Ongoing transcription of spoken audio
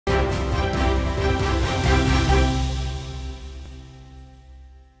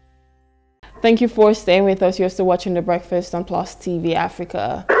Thank you for staying with us. You're still watching The Breakfast on Plus TV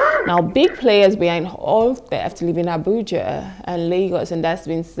Africa. Now, big players behind all theft live in Abuja and Lagos, and that's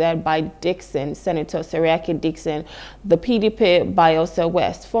been said by Dickson, Senator Seriake Dickson. The PDP Bayelsa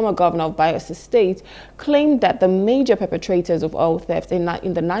West, former governor of Bayelsa State, claimed that the major perpetrators of oil theft in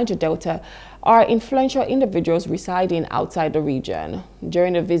the Niger Delta are influential individuals residing outside the region.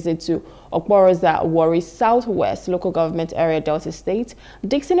 During a visit to Okporoza, Warri Southwest local government area, Delta State,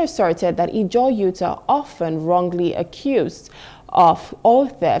 Dickson asserted that Ijaw youths are often wrongly accused of oil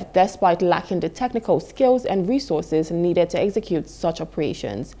theft despite lacking the technical skills and resources needed to execute such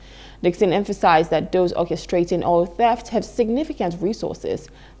operations. Dickson emphasized that those orchestrating oil theft have significant resources,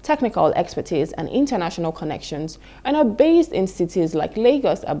 technical expertise, and international connections, and are based in cities like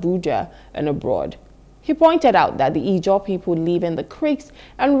Lagos, Abuja, and abroad. He pointed out that the Ijaw people live in the creeks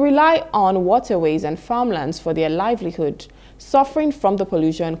and rely on waterways and farmlands for their livelihood, suffering from the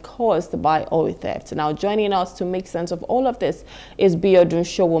pollution caused by oil theft. Now, joining us to make sense of all of this is Biodun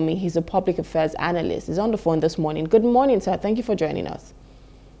Sowunmi. He's a public affairs analyst. He's on the phone this morning. Good morning, sir. Thank you for joining us.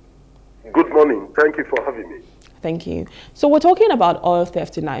 Good morning. Thank you for having me. Thank you. So we're talking about oil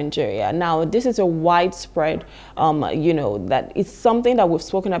theft in Nigeria. Now, this is a widespread, that it's something that we've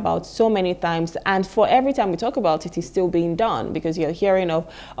spoken about so many times. And for every time we talk about it, it's still being done, because you're hearing of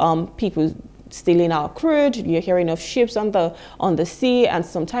people stealing our crude, you're hearing of ships on the sea, and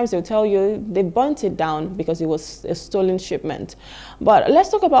sometimes they'll tell you they burnt it down because it was a stolen shipment. But let's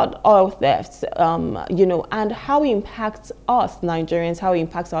talk about oil thefts, and how it impacts us Nigerians, how it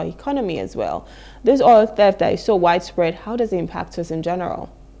impacts our economy as well. This oil theft that is so widespread, how does it impact us in general?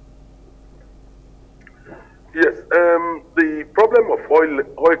 Yes, the problem of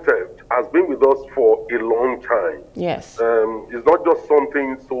oil theft has been with us for a long time. Yes. It's not just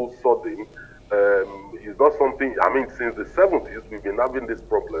something so sudden. It's not something, since the 70s, we've been having this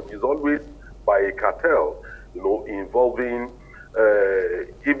problem. It's always by a cartel, involving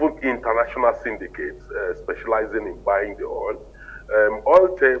even international syndicates specializing in buying the oil.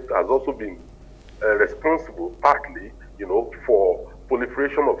 Oil theft has also been responsible partly, for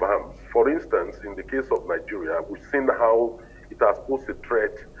proliferation of arms. For instance, in the case of Nigeria, we've seen how it has posed a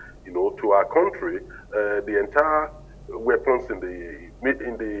threat, to our country. The entire weapons in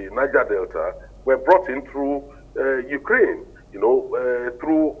the Niger Delta were brought in through Ukraine,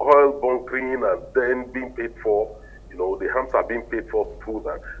 through oil bunkering and then being paid for. The arms are being paid for through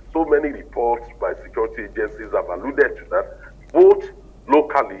that. So many reports by security agencies have alluded to that, both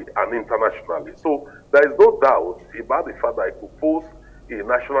locally and internationally. So there is no doubt about the fact that it could pose a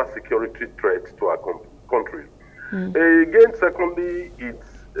national security threat to our country. Again, secondly, it's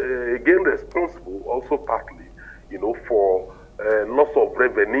again responsible also partly, for loss of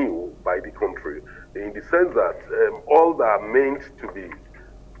revenue by the country, in the sense that all that are meant to be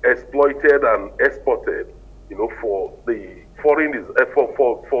exploited and exported, for the foreign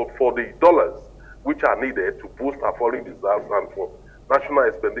for the dollars which are needed to boost our foreign reserves and for national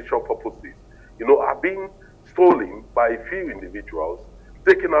expenditure purposes, are being stolen by a few individuals,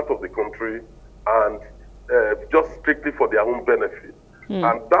 taken out of the country, and just strictly for their own benefit.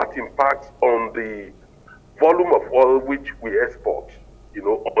 And that impacts on the volume of oil which we export,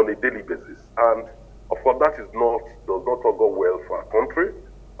 on a daily basis. And of course, that does not go well for our country.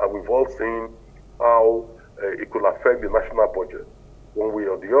 And we've all seen how it could affect the national budget one way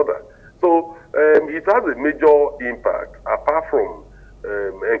or the other. So it has a major impact, apart from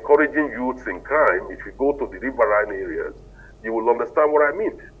encouraging youths in crime. If you go to the riverine areas, you will understand what I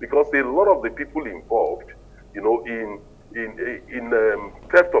mean, because a lot of the people involved, in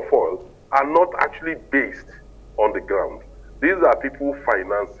theft of oil are not actually based on the ground. These are people who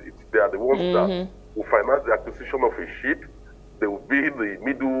finance it. They are the ones that will finance the acquisition of a ship. They will be the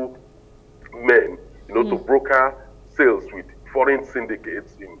middle men, to broker sales with foreign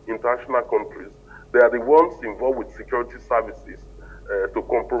syndicates in international countries. They are the ones involved with security services to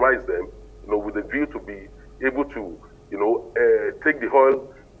compromise them, with a view to be able to, take the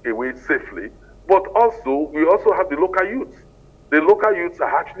oil away safely. But also, we also have the local youths. The local youths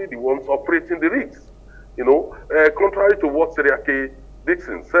are actually the ones operating the rigs. Contrary to what Seriake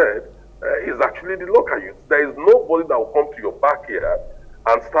Dickson said, is actually the local youths. There is nobody that will come to your backyard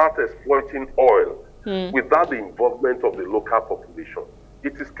and start exploiting oil without the involvement of the local population.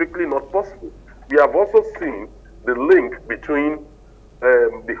 It is strictly not possible. We have also seen the link between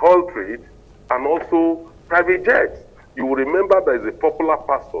the oil trade and also private jets. You will remember there is a popular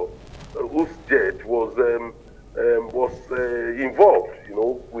pastor whose jet was involved,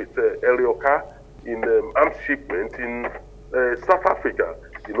 with Elioka in arms shipment in South Africa,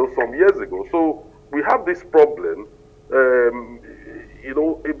 some years ago. So we have this problem,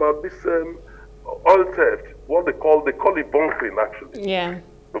 about this oil theft, what they call it bunkering actually. Yeah.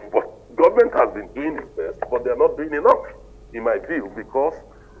 But government has been doing its best, but they're not doing enough, in my view, because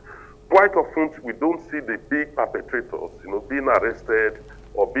quite often we don't see the big perpetrators, being arrested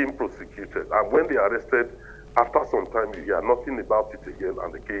or being prosecuted. And when they are arrested, after some time, you hear nothing about it again,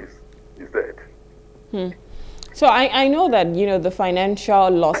 and the case is dead. So I know that, the financial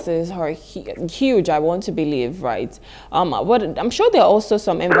losses are huge, I want to believe, right? But I'm sure there are also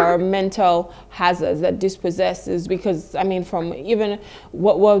some environmental hazards that this possesses, because, I mean, from even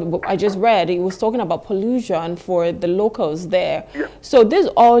what I just read, it was talking about pollution for the locals there. Yeah. So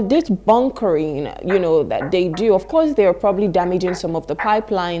this bunkering, that they do, of course, they're probably damaging some of the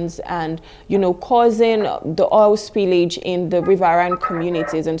pipelines and, causing the oil spillage in the riverine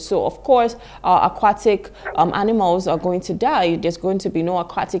communities. And so, of course, aquatic animals are going to die. There's going to be no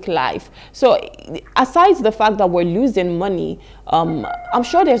aquatic life. So aside the fact that we're losing money, I'm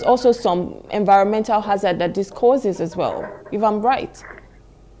sure there's also some environmental hazard that this causes as well, if I'm right.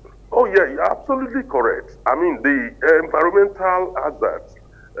 Oh yeah, you're absolutely correct. I mean, the environmental hazards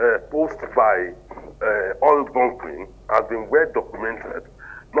posed by oil bunkering has been well documented,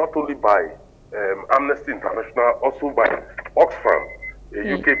 not only by Amnesty International, also by Oxfam,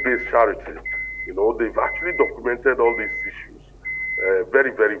 a UK-based charity. They've actually documented all these issues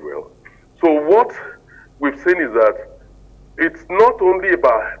very, very well. So what we've seen is that it's not only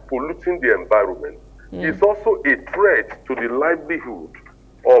about polluting the environment, it's also a threat to the livelihood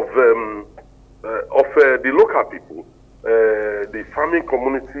of the local people, the farming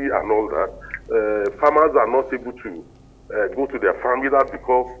community and all that. Farmers are not able to go to their farm either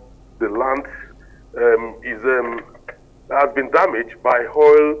because the land has been damaged by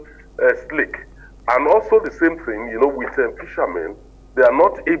oil slick. And also the same thing, with fishermen, they are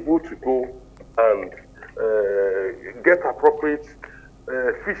not able to go and get appropriate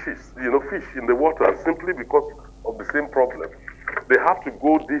fishes, fish in the water simply because of the same problem. They have to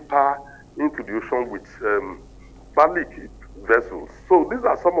go deeper into the ocean with barley vessels. So these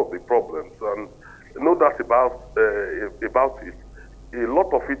are some of the problems, and no doubt about it. A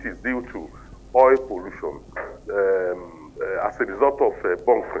lot of it is due to oil pollution as a result of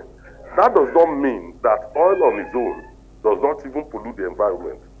bunkering. That does not mean that oil on its own does not even pollute the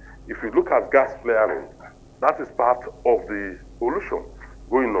environment. If you look at gas flaring, that is part of the pollution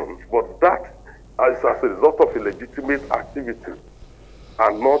going on. But that is as a result of a legitimate activity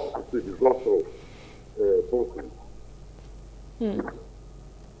and not as a result of bunkering.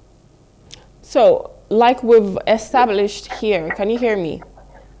 So, like we've established here, can you hear me?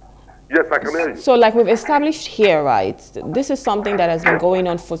 Yes, I can hear you. So like we've established here, right, this is something that has been going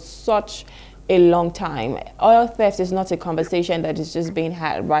on for such a long time. Oil theft is not a conversation that is just being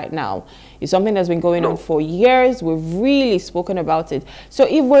had right now. It's something that's been going on for years. We've really spoken about it. So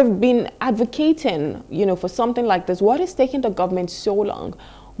if we've been advocating, for something like this, what is taking the government so long?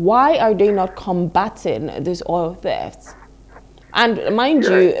 Why are they not combating this oil theft? And mind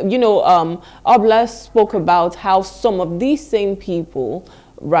you, Obla spoke about how some of these same people,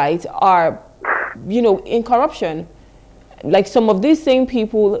 right, are, in corruption. Like some of these same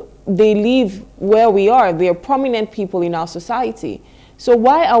people, they live where we are. They are prominent people in our society. So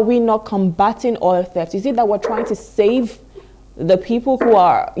why are we not combating oil theft? Is it that we're trying to save the people who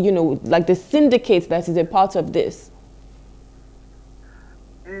are, like the syndicates that is a part of this?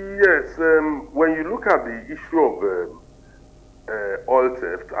 Yes, when you look at the issue of oil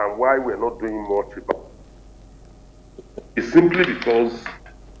theft and why we're not doing much about it, it's simply because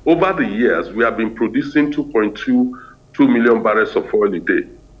over the years we have been producing 2.2 million barrels of oil a day.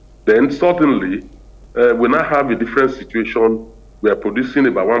 Then suddenly we now have a different situation. We are producing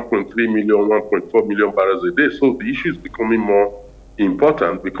about 1.3 million, 1.4 million barrels a day. So the issue is becoming more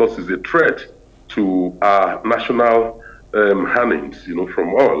important because it's a threat to our national earnings,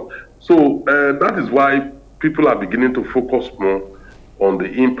 from oil. So that is why people are beginning to focus more on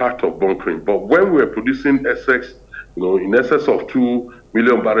the impact of bunkering. But when we are producing in excess of 2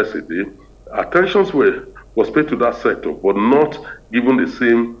 million barrels a day, attention was paid to that sector, but not given the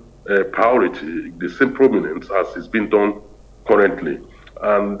same priority, the same prominence as is being done currently.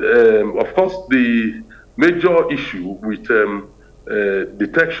 And of course, the major issue with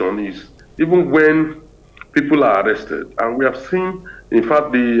detection is even when people are arrested, and we have seen, in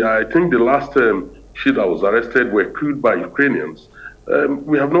fact, I think the last ship that was arrested were crewed by Ukrainians.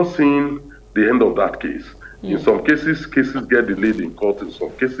 We have not seen the end of that case. In some cases get delayed in court. In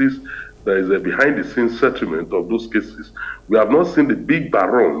some cases, there is a behind-the-scenes settlement of those cases. We have not seen the big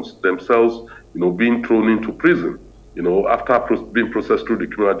barons themselves, being thrown into prison, after being processed through the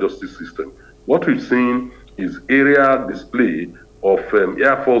criminal justice system. What we've seen is area display of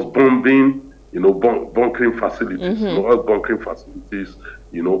Air Force bombing bunkering facilities, oil bunkering facilities,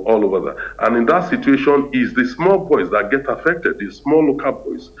 all over that. And in that situation, is the small boys that get affected, the small local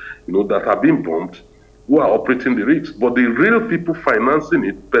boys, that are being bombed, who are operating the rigs. But the real people financing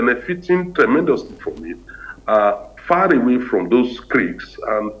it, benefiting tremendously from it, are far away from those creeks,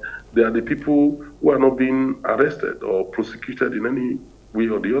 and they are the people who are not being arrested or prosecuted in any way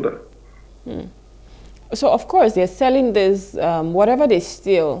or the other. So, of course, they're selling this, whatever they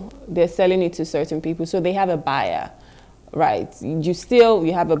steal, they're selling it to certain people. So they have a buyer, right?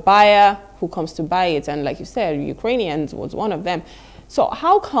 You have a buyer who comes to buy it. And like you said, Ukrainians was one of them. So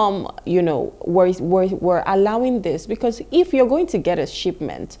how come, we're allowing this? Because if you're going to get a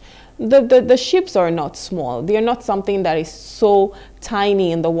shipment, the ships are not small. They're not something that is so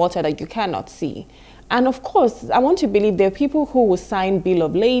tiny in the water that you cannot see. And of course, I want to believe there are people who will sign bill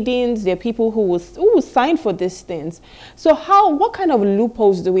of ladings. There are people who will sign for these things. So what kind of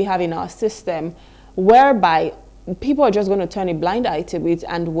loopholes do we have in our system whereby people are just going to turn a blind eye to it,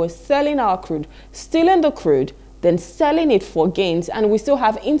 and we're selling our crude, stealing the crude, then selling it for gains, and we still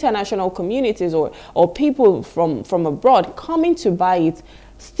have international communities or people from abroad coming to buy it,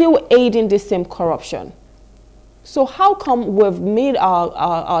 still aiding the same corruption? So how come we've made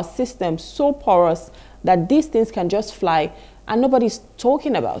our system so porous that these things can just fly and nobody's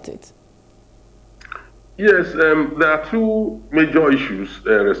talking about it? Yes, there are two major issues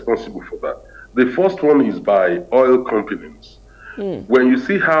responsible for that. The first one is by oil companies. When you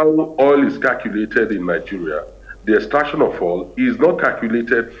see how oil is calculated in Nigeria, the extraction of oil is not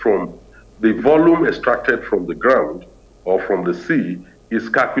calculated from the volume extracted from the ground or from the sea, is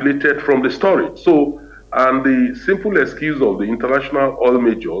calculated from the storage. So, and the simple excuse of the international oil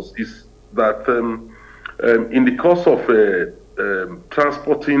majors is that in the course of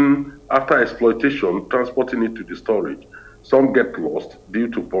transporting, after exploitation, transporting it to the storage, some get lost due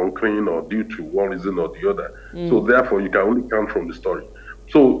to bunkering or due to one reason or the other. So therefore, you can only count from the storage.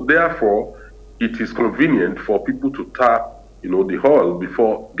 So therefore, it is convenient for people to tap, the oil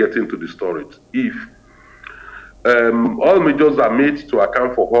before getting to the storage. If oil majors are made to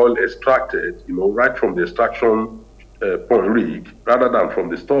account for oil extracted, right from the extraction point rig, rather than from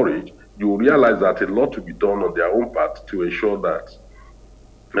the storage, you will realize that a lot to be done on their own part to ensure that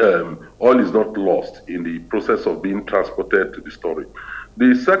oil is not lost in the process of being transported to the storage.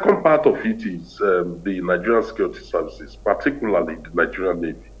 The second part of it is the Nigerian security services, particularly the Nigerian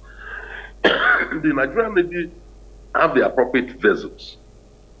Navy. The Nigerian Navy have the appropriate vessels,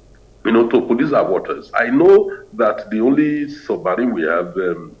 to police our waters. I know that the only submarine we have,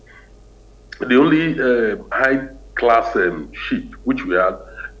 the only high-class ship which we have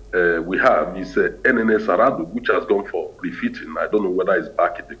is NNS Aradu, which has gone for refitting. I don't know whether it's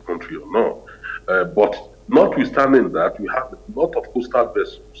back in the country or not. But notwithstanding that, we have a lot of coastal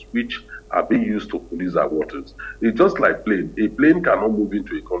vessels which are being used to police our waters. It's just like plane. A plane cannot move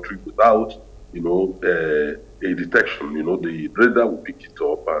into a country without, a detection. The radar will pick it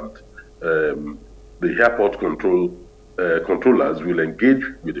up, and the airport controllers will engage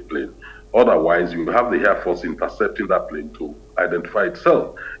with the plane. Otherwise, you have the Air Force intercepting that plane to identify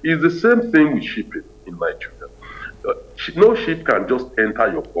itself. It's the same thing with shipping in Nigeria. No ship can just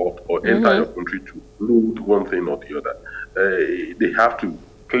enter your port or enter your country to load one thing or the other. They have to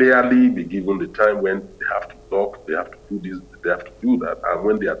clearly be given the time when they have to dock, they have to do this, they have to do that, and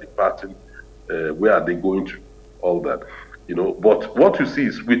when they are departing, where are they going to, all that. But what you see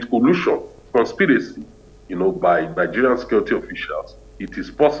is with collusion, conspiracy, by Nigerian security officials, it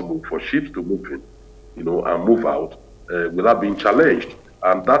is possible for ships to move in, and move out without being challenged.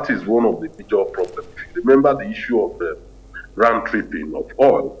 And that is one of the major problems. If you remember the issue of round tripping of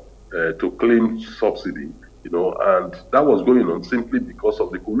oil to claim subsidy, and that was going on simply because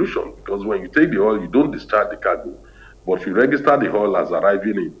of the collusion. Because when you take the oil, you don't discharge the cargo, but you register the oil as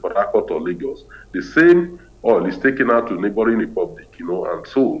arriving in Port Harcourt or Lagos. The same oil is taken out to neighboring republic, and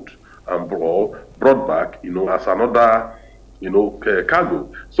sold and brought back, as another,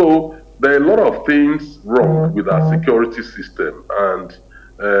 cargo. So there are a lot of things wrong with our security system, and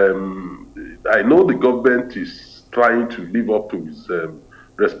I know the government is trying to live up to its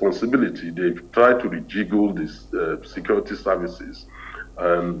responsibility. They've tried to rejiggle these security services,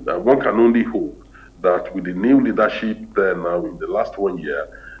 and one can only hope that with the new leadership there now in the last 1 year,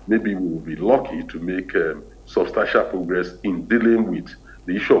 maybe we will be lucky to make substantial progress in dealing with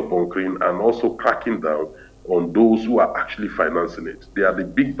the issue of bunkering and also cracking down on those who are actually financing it. They are the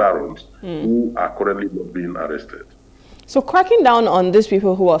big barons who are currently not being arrested. So cracking down on these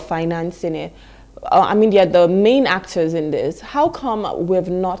people who are financing it, I mean, they're the main actors in this. How come we've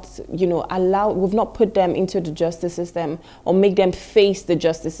not, we've not put them into the justice system or make them face the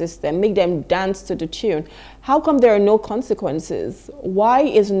justice system, make them dance to the tune? How come there are no consequences? Why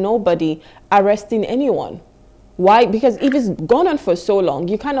is nobody arresting anyone? Why? Because if it's gone on for so long,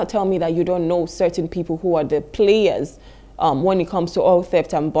 you cannot tell me that you don't know certain people who are the players when it comes to oil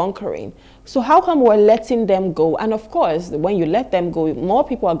theft and bunkering. So how come we're letting them go? And of course, when you let them go, more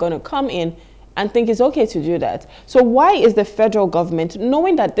people are going to come in and think it's okay to do that. So why is the federal government,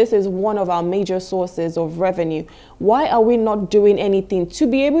 knowing that this is one of our major sources of revenue, why are we not doing anything to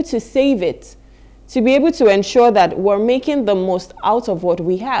be able to save it? To be able to ensure that we're making the most out of what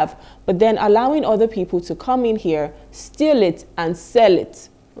we have, but then allowing other people to come in here, steal it and sell it.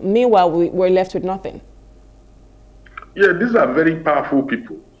 Meanwhile, we're left with nothing. Yeah, these are very powerful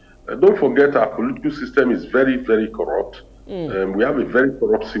people. Don't forget our political system is very, very corrupt. We have a very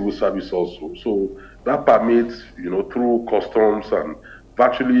corrupt civil service also. So that permits, through customs and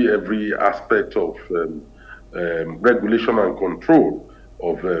virtually every aspect of regulation and control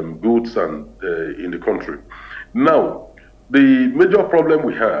of goods and in the country. Now, the major problem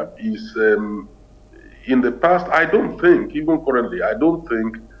we have is in the past, I don't think, even currently, I don't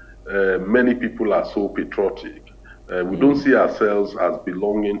think many people are so patriotic. We don't see ourselves as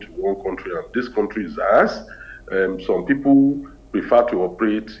belonging to one country, and this country is ours. Some people prefer to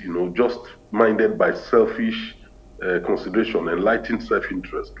operate, just minded by selfish consideration, enlightened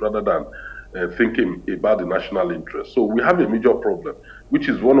self-interest, rather than thinking about the national interest. So we have a major problem, which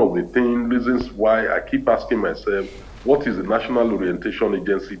is one of the reasons why I keep asking myself, what is the National Orientation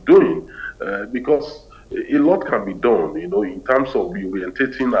Agency doing? Because a lot can be done, in terms of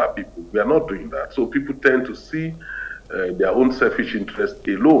reorientating our people. We are not doing that. So people tend to see their own selfish interest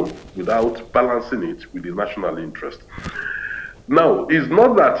alone without balancing it with the national interest. Now, it's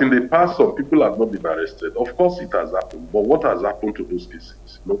not that in the past some people have not been arrested. Of course it has happened, but what has happened to those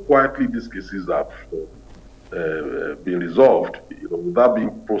cases? Quietly these cases have been resolved without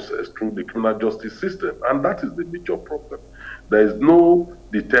being processed through the criminal justice system, and that is the major problem. There is no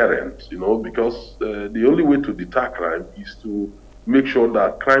deterrent, because the only way to deter crime is to make sure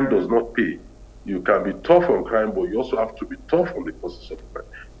that crime does not pay. You can be tough on crime, but you also have to be tough on the causes of crime.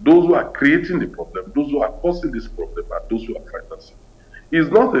 Those who are creating the problem, those who are causing this problem, are those who are financing. It's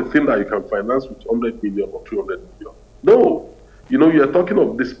not a thing that you can finance with 100 million or 200 million. No. You're talking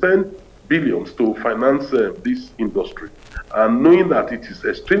of they spend billions to finance this industry. And knowing that it is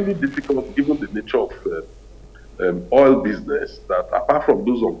extremely difficult, given the nature of oil business, that apart from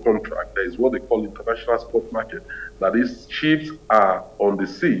those on contract, there is what they call international spot market. That is, ships are on the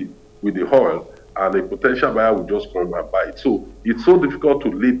sea with the oil, and a potential buyer will just come and buy it. So it's so difficult to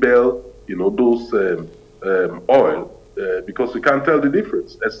label, those oil because you can't tell the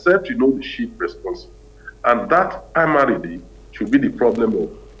difference, except the ship responsible. And that primarily should be the problem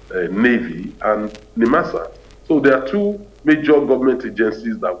of Navy and NIMASA. So there are two major government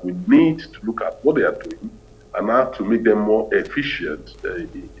agencies that we need to look at what they are doing and how to make them more efficient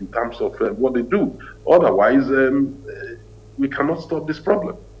in terms of what they do. Otherwise, we cannot stop this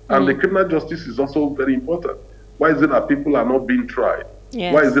problem. And the criminal justice is also very important. Why is it that people are not being tried?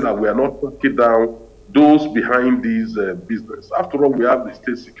 Yes. Why is it that we are not tracking down those behind these business? After all, we have the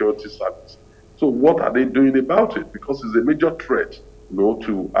State Security Service. So what are they doing about it? Because it's a major threat,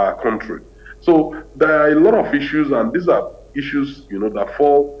 to our country. So there are a lot of issues, and these are issues, that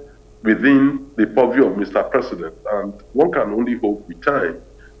fall within the purview of Mr. President. And one can only hope with time,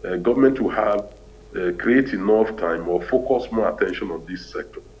 government will have create enough time or focus more attention on this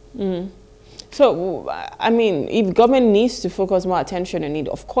sector. So, I mean, if government needs to focus more attention on it,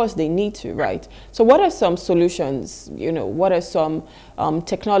 of course they need to, right? So what are some solutions, what are some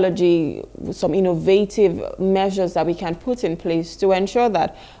technology, some innovative measures that we can put in place to ensure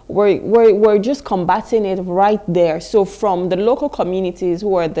that we're just combating it right there? So from the local communities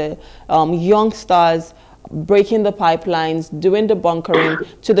who are the young stars, breaking the pipelines, doing the bunkering,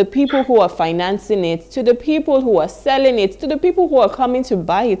 to the people who are financing it, to the people who are selling it, to the people who are coming to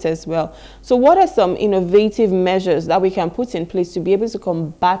buy it as well. So what are some innovative measures that we can put in place to be able to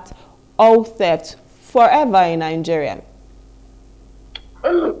combat oil theft forever in Nigeria?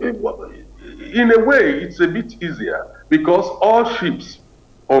 In a way, it's a bit easier because all ships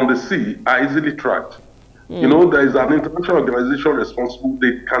on the sea are easily tracked. There is an international organization responsible.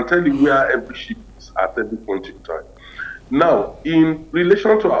 They can tell you where every ship is at every point in time. Now, in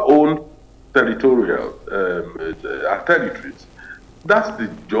relation to our own territorial our territories, that's the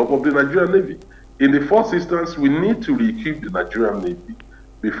job of the Nigerian Navy. In the first instance, we need to re-equip the Nigerian Navy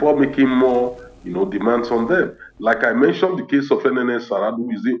before making more, demands on them. Like I mentioned, the case of NNS Saradu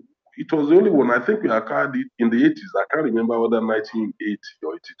is it was the only one. I think we acquired it in the 80s. I can't remember whether 1980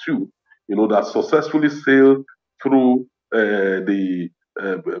 or 82, that successfully sailed through the,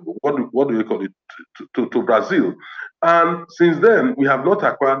 what do you call it, to Brazil. And since then, we have not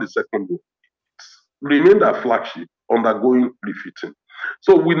acquired the second one. It's remained our flagship, undergoing refitting.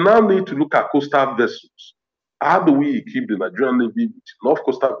 So we now need to look at coastal vessels. How do we equip the Nigerian Navy with enough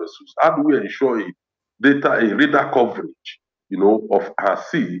coastal vessels? How do we ensure a radar coverage, of our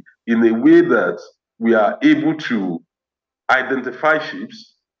sea in a way that we are able to identify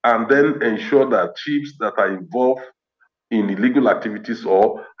ships and then ensure that ships that are involved in illegal activities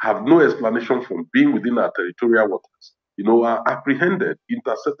or have no explanation from being within our territorial waters, are apprehended,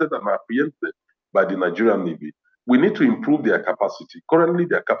 intercepted, and apprehended by the Nigerian Navy. We need to improve their capacity. Currently,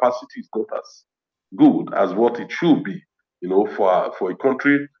 their capacity is not as good as what it should be, for a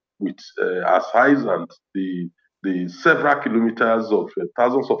country with our size and the several kilometers of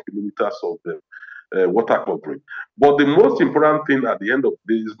thousands of kilometers of water covering. But the most important thing at the end of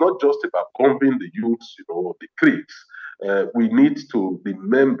the day is not just about pumping the youths, the creeks. We need to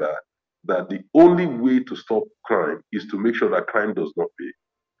remember that the only way to stop crime is to make sure that crime does not pay.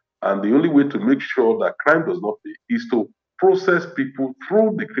 And the only way to make sure that crime does not pay is to process people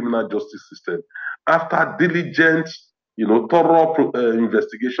through the criminal justice system after diligent, thorough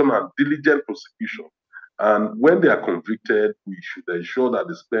investigation and diligent prosecution. And when they are convicted, we should ensure that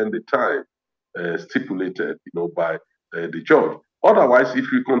they spend the time stipulated, by the judge. Otherwise, if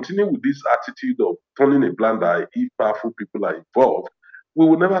we continue with this attitude of turning a blind eye if powerful people are involved, we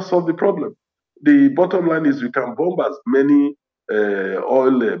will never solve the problem. The bottom line is we can bomb as many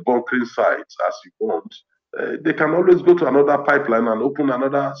oil bunkering sites as you want. They can always go to another pipeline and open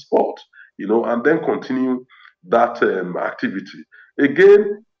another spot, and then continue that activity.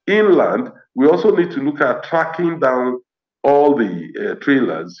 Again, inland, we also need to look at tracking down all the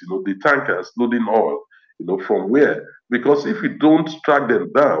trailers, the tankers loading oil, from where? Because if we don't track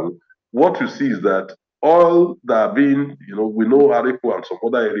them down, what you see is that oil that are being, we know Arepo and some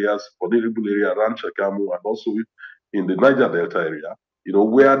other areas, vulnerable area around Shakamu and also in the Niger Delta area,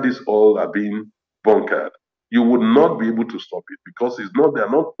 where this oil are being bunkered, you would not be able to stop it because they're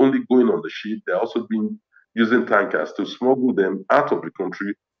not only going on the ship, they're also using tankers to smuggle them out of the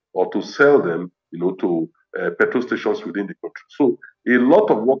country or to sell them, to petrol stations within the country. So a lot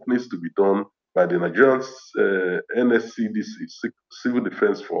of work needs to be done by the Nigerian NSCDC, Civil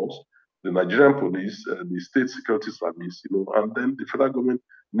Defense Force, the Nigerian Police, the State Security Service, and then the federal government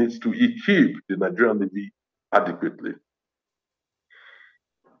needs to equip the Nigerian Navy adequately.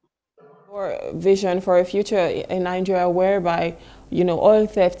 Or vision for a future in Nigeria whereby, oil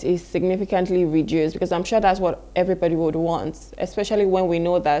theft is significantly reduced, because I'm sure that's what everybody would want, especially when we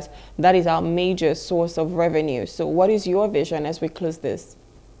know that that is our major source of revenue. So what is your vision as we close this?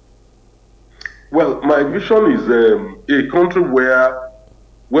 Well, my vision is a country where,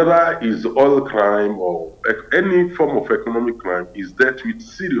 whether it's oil crime or any form of economic crime, is dealt with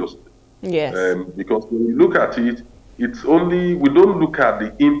seriously. Yes. Because when you look at it, we don't look at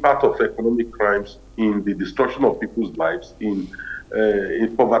the impact of economic crimes in the destruction of people's lives, in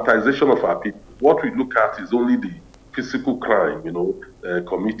povertization of our people. What we look at is only the physical crime,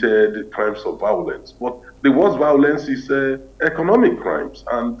 committed crimes of violence. But the worst violence is economic crimes,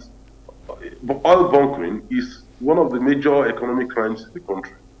 and oil bunkering is one of the major economic crimes in the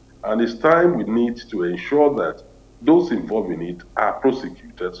country. And it's time we need to ensure that those involved in it are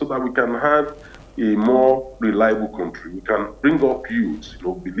prosecuted so that we can have a more reliable country. We can bring up youths,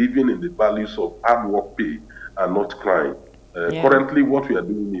 believing in the values of hard work pay and not crime. Currently, what we are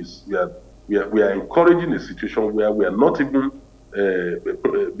doing is we are encouraging a situation where we are not even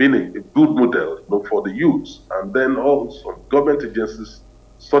being a good model, for the youths, and then also government agencies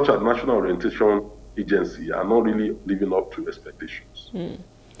such as National Orientation Agency are not really living up to expectations.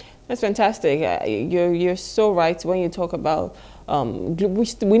 That's fantastic. You're so right when you talk about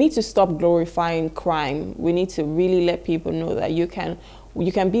we need to stop glorifying crime. We need to really let people know that you can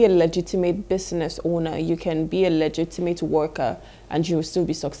be a legitimate business owner, you can be a legitimate worker, and you will still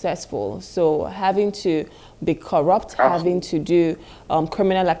be successful. So having to be corrupt, having to do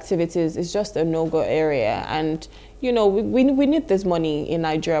criminal activities is just a no-go area. And we need this money in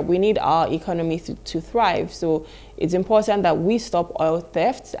Nigeria. We need our economy to thrive. So it's important that we stop oil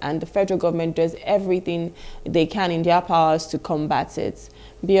theft, and the federal government does everything they can in their powers to combat it.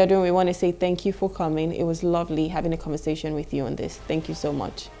 Biodun, we want to say thank you for coming. It was lovely having a conversation with you on this. Thank you so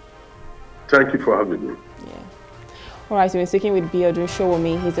much. Thank you for having me. Yeah. All right, so we're speaking with Biodun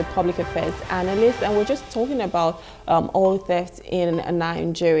Sowunmi. He's a public affairs analyst, and we're just talking about oil theft in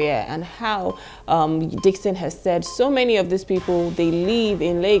Nigeria and how Dickson has said so many of these people, they live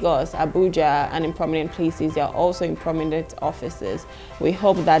in Lagos, Abuja, and in prominent places. They are also in prominent offices. We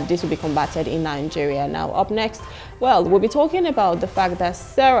hope that this will be combated in Nigeria. Now, up next, well, we'll be talking about the fact that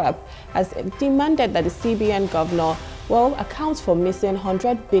SERAP has demanded that the CBN governor, well, accounts for missing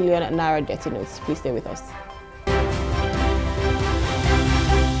 100 billion naira dirty notes. Please stay with us.